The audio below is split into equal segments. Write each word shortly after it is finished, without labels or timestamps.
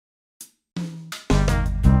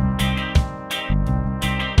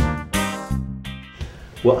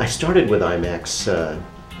Well, I started with IMAX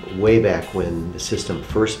way back when the system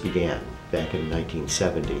first began, back in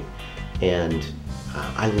 1970, and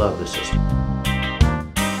I love the system.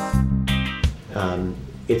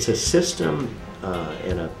 It's a system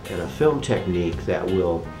and a film technique that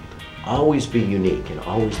will always be unique and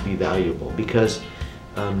always be valuable because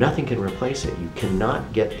nothing can replace it. You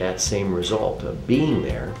cannot get that same result of being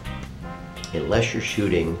there unless you're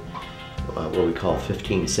shooting what we call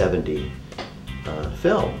 1570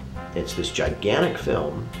 film. It's this gigantic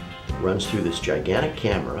film that runs through this gigantic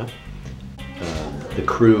camera. The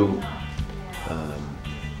crew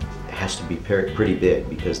has to be pretty big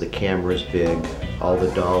because the camera's big, all the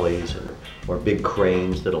dollies or big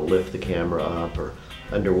cranes that'll lift the camera up, or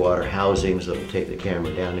underwater housings that'll take the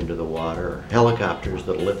camera down into the water, or helicopters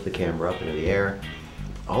that'll lift the camera up into the air.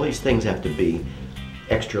 All these things have to be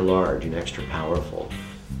extra large and extra powerful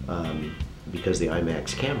because the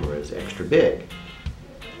IMAX camera is extra big.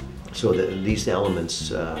 So these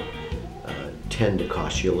elements tend to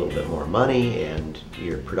cost you a little bit more money, and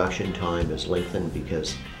your production time is lengthened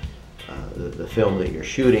because the film that you're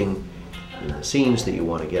shooting and the scenes that you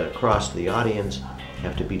want to get across to the audience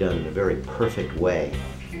have to be done in a very perfect way.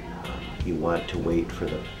 You want to wait for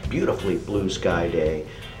the beautifully blue sky day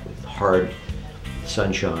with hard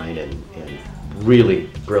sunshine and really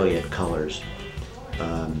brilliant colors.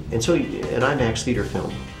 And so an IMAX theater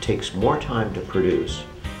film takes more time to produce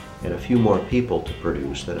and a few more people to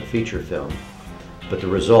produce than a feature film, but the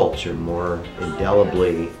results are more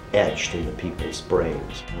indelibly etched into people's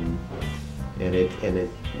brains.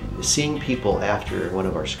 Seeing people after one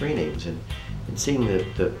of our screenings and seeing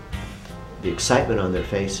the excitement on their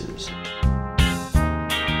faces.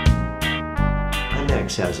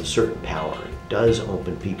 IMAX has a certain power. It does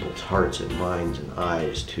open people's hearts and minds and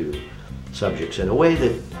eyes to subjects in a way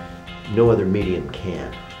that no other medium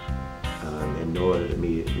can. And no other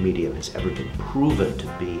medium has ever been proven to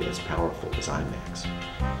be as powerful as IMAX.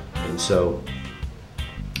 And so,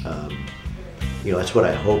 that's what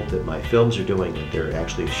I hope that my films are doing, that they're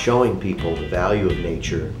actually showing people the value of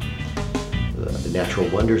nature, the natural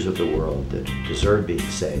wonders of the world that deserve being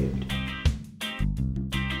saved.